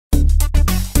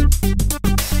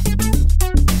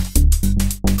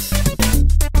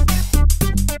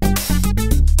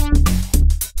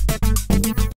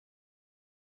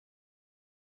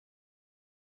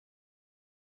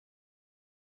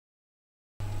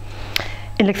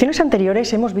En lecciones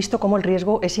anteriores hemos visto cómo el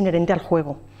riesgo es inherente al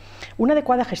juego. Una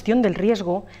adecuada gestión del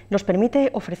riesgo nos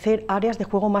permite ofrecer áreas de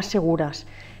juego más seguras.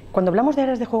 Cuando hablamos de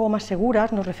áreas de juego más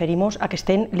seguras nos referimos a que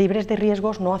estén libres de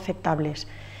riesgos no aceptables.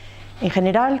 En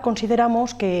general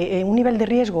consideramos que un nivel de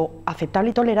riesgo aceptable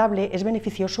y tolerable es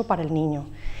beneficioso para el niño,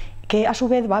 que a su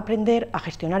vez va a aprender a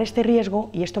gestionar este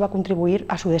riesgo y esto va a contribuir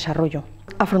a su desarrollo.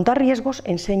 Afrontar riesgos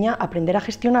enseña a aprender a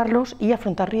gestionarlos y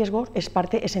afrontar riesgos es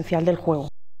parte esencial del juego.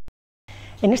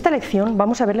 En esta lección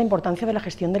vamos a ver la importancia de la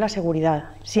gestión de la seguridad.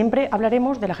 Siempre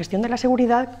hablaremos de la gestión de la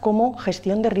seguridad como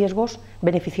gestión de riesgos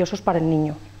beneficiosos para el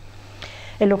niño.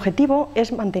 El objetivo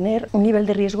es mantener un nivel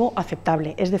de riesgo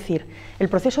aceptable, es decir, el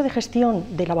proceso de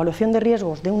gestión de la evaluación de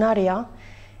riesgos de un área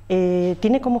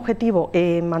tiene como objetivo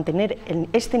mantener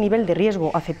este nivel de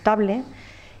riesgo aceptable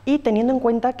y teniendo en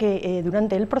cuenta que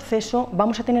durante el proceso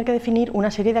vamos a tener que definir una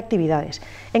serie de actividades.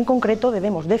 En concreto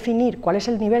debemos definir cuál es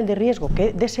el nivel de riesgo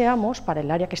que deseamos para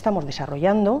el área que estamos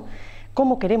desarrollando,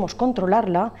 cómo queremos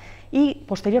controlarla y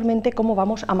posteriormente cómo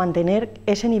vamos a mantener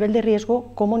ese nivel de riesgo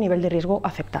como nivel de riesgo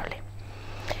aceptable.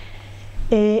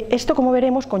 Esto, como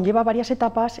veremos, conlleva varias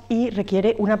etapas y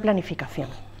requiere una planificación.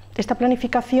 Esta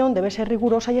planificación debe ser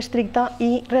rigurosa y estricta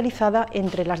y realizada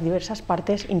entre las diversas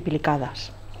partes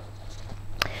implicadas.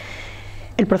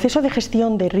 El proceso de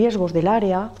gestión de riesgos del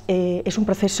área es un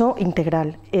proceso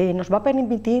integral. Nos va a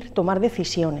permitir tomar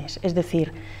decisiones, es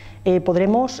decir,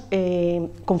 podremos,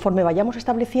 conforme vayamos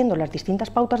estableciendo las distintas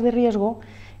pautas de riesgo,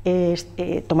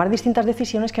 tomar distintas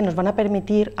decisiones que nos van a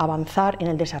permitir avanzar en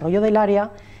el desarrollo del área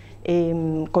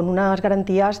con unas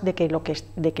garantías de que lo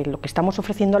que estamos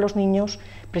ofreciendo a los niños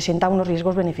presenta unos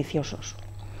riesgos beneficiosos.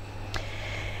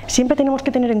 Siempre tenemos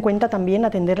que tener en cuenta también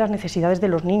atender las necesidades de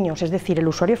los niños, es decir, el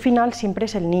usuario final siempre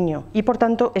es el niño y por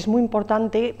tanto es muy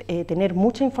importante tener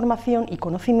mucha información y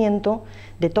conocimiento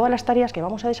de todas las tareas que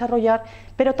vamos a desarrollar,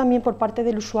 pero también por parte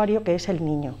del usuario que es el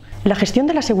niño. La gestión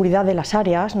de la seguridad de las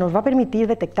áreas nos va a permitir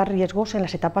detectar riesgos en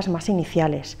las etapas más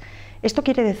iniciales. Esto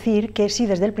quiere decir que si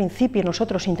desde el principio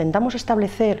nosotros intentamos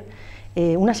establecer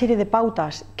una serie de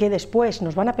pautas que después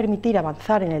nos van a permitir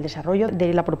avanzar en el desarrollo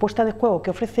de la propuesta de juego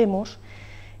que ofrecemos,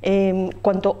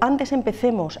 cuanto antes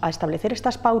empecemos a establecer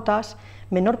estas pautas,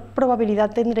 menor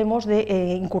probabilidad tendremos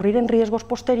de incurrir en riesgos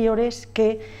posteriores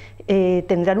que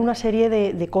tendrán una serie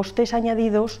de costes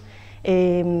añadidos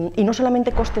y no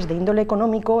solamente costes de índole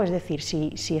económico, es decir,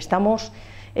 si estamos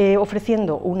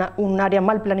ofreciendo un área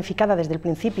mal planificada desde el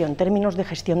principio en términos de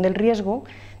gestión del riesgo,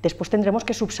 después tendremos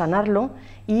que subsanarlo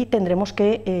y tendremos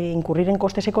que incurrir en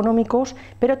costes económicos,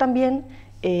 pero también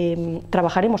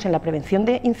trabajaremos en la prevención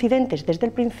de incidentes desde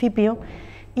el principio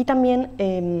y también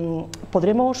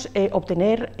podremos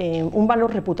obtener un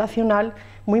valor reputacional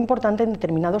muy importante en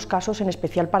determinados casos, en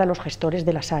especial para los gestores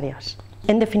de las áreas.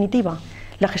 En definitiva,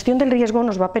 la gestión del riesgo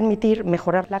nos va a permitir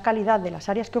mejorar la calidad de las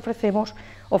áreas que ofrecemos,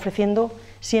 ofreciendo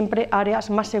siempre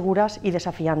áreas más seguras y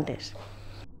desafiantes.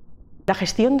 La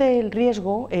gestión del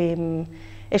riesgo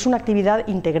es una actividad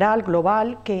integral,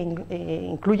 global, que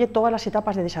incluye todas las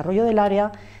etapas de desarrollo del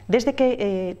área, desde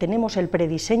que tenemos el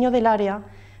prediseño del área,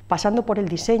 pasando por el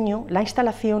diseño, la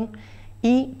instalación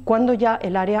y cuando ya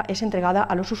el área es entregada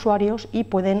a los usuarios y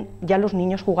pueden ya los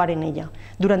niños jugar en ella.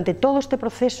 Durante todo este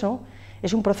proceso,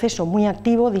 es un proceso muy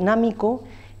activo, dinámico,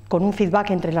 con un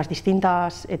feedback entre las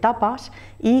distintas etapas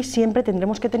y siempre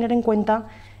tendremos que tener en cuenta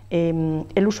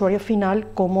el usuario final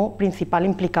como principal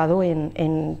implicado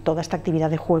en toda esta actividad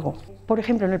de juego. Por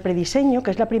ejemplo, en el prediseño,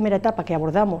 que es la primera etapa que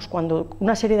abordamos cuando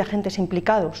una serie de agentes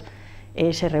implicados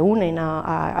se reúnen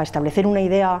a establecer una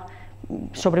idea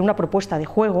sobre una propuesta de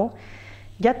juego,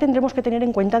 ya tendremos que tener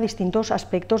en cuenta distintos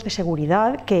aspectos de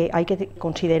seguridad que hay que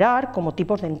considerar, como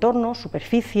tipos de entornos,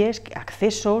 superficies,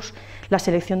 accesos, la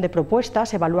selección de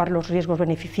propuestas, evaluar los riesgos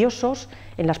beneficiosos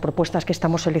en las propuestas que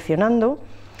estamos seleccionando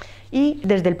y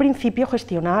desde el principio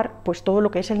gestionar pues, todo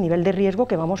lo que es el nivel de riesgo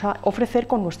que vamos a ofrecer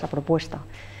con nuestra propuesta.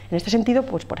 En este sentido,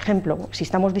 pues, por ejemplo, si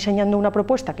estamos diseñando una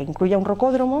propuesta que incluya un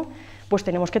rocódromo, pues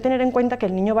tenemos que tener en cuenta que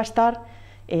el niño va a estar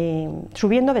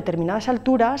subiendo a determinadas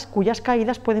alturas cuyas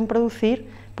caídas pueden producir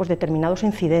pues, determinados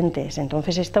incidentes.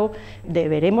 Entonces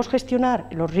deberemos gestionar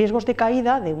los riesgos de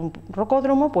caída de un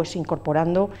rocódromo pues,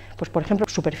 incorporando, pues, por ejemplo,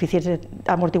 superficies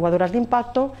amortiguadoras de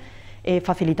impacto,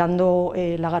 facilitando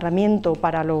el agarramiento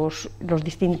para los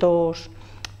distintos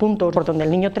puntos por donde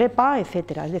el niño trepa,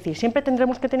 etc. Es decir, siempre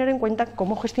tendremos que tener en cuenta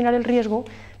cómo gestionar el riesgo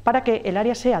para que el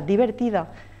área sea divertida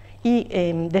y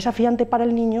desafiante para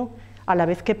el niño, a la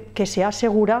vez que sea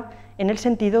segura en el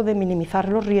sentido de minimizar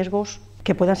los riesgos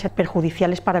que puedan ser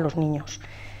perjudiciales para los niños.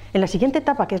 En la siguiente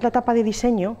etapa, que es la etapa de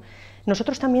diseño,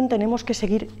 nosotros también tenemos que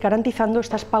seguir garantizando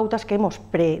estas pautas que hemos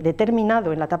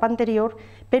predeterminado en la etapa anterior,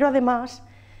 pero además,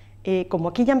 como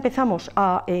aquí ya empezamos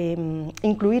a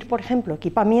incluir, por ejemplo,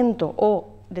 equipamiento o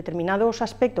determinados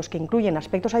aspectos que incluyen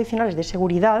aspectos adicionales de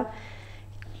seguridad,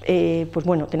 pues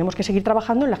bueno, tenemos que seguir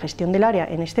trabajando en la gestión del área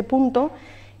en este punto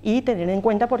y tener en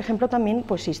cuenta, por ejemplo, también,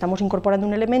 pues si estamos incorporando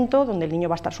un elemento donde el niño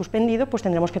va a estar suspendido, pues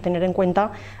tendremos que tener en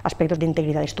cuenta aspectos de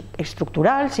integridad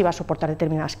estructural, si va a soportar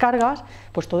determinadas cargas,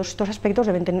 pues todos estos aspectos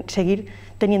deben seguir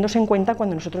teniéndose en cuenta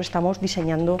cuando nosotros estamos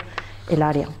diseñando el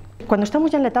área. Cuando estamos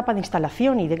ya en la etapa de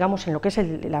instalación y digamos en lo que es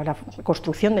la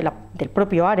construcción del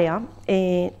propio área,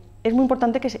 es muy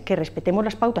importante que respetemos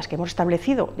las pautas que hemos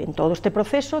establecido en todo este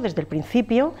proceso desde el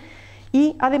principio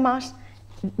y además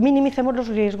minimicemos los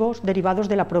riesgos derivados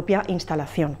de la propia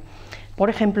instalación.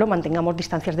 Por ejemplo, mantengamos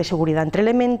distancias de seguridad entre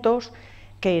elementos,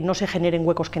 que no se generen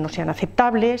huecos que no sean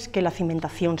aceptables, que la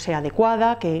cimentación sea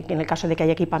adecuada, que en el caso de que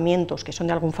haya equipamientos que son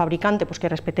de algún fabricante, pues que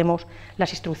respetemos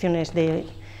las instrucciones de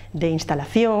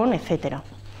instalación, etc.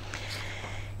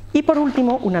 Y por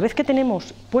último, una vez que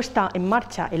tenemos puesta en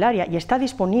marcha el área y está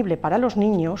disponible para los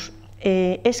niños,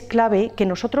 es clave que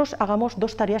nosotros hagamos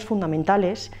dos tareas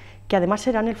fundamentales que además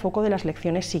serán el foco de las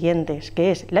lecciones siguientes,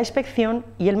 que es la inspección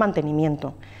y el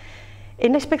mantenimiento.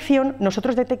 En la inspección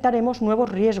nosotros detectaremos nuevos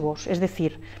riesgos, es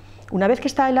decir, una vez que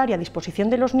está el área a disposición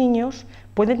de los niños,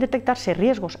 pueden detectarse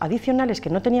riesgos adicionales que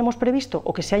no teníamos previsto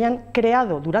o que se hayan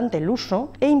creado durante el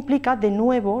uso e implica de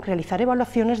nuevo realizar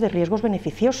evaluaciones de riesgos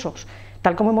beneficiosos,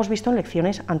 tal como hemos visto en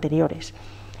lecciones anteriores.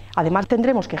 Además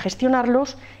tendremos que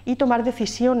gestionarlos y tomar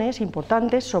decisiones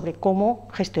importantes sobre cómo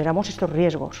gestionamos estos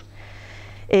riesgos.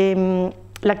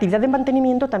 La actividad de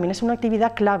mantenimiento también es una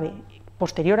actividad clave.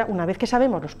 Posterior, una vez que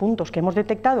sabemos los puntos que hemos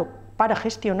detectado para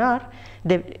gestionar,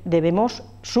 debemos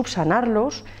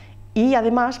subsanarlos y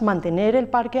además mantener el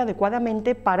parque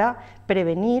adecuadamente para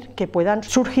prevenir que puedan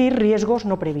surgir riesgos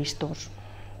no previstos.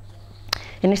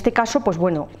 En este caso, pues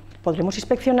bueno, podremos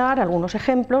inspeccionar algunos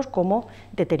ejemplos como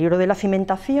deterioro de la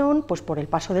cimentación, pues por el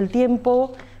paso del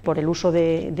tiempo, por el uso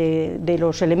de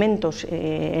los elementos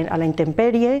a la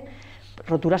intemperie,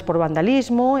 roturas por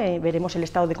vandalismo, veremos el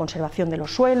estado de conservación de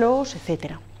los suelos,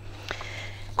 etc.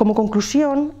 Como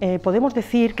conclusión, podemos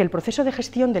decir que el proceso de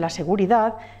gestión de la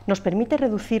seguridad nos permite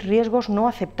reducir riesgos no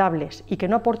aceptables y que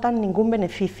no aportan ningún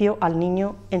beneficio al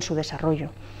niño en su desarrollo.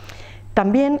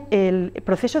 También el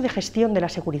proceso de gestión de la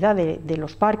seguridad de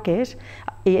los parques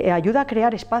ayuda a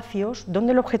crear espacios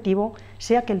donde el objetivo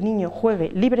sea que el niño juegue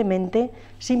libremente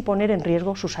sin poner en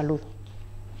riesgo su salud.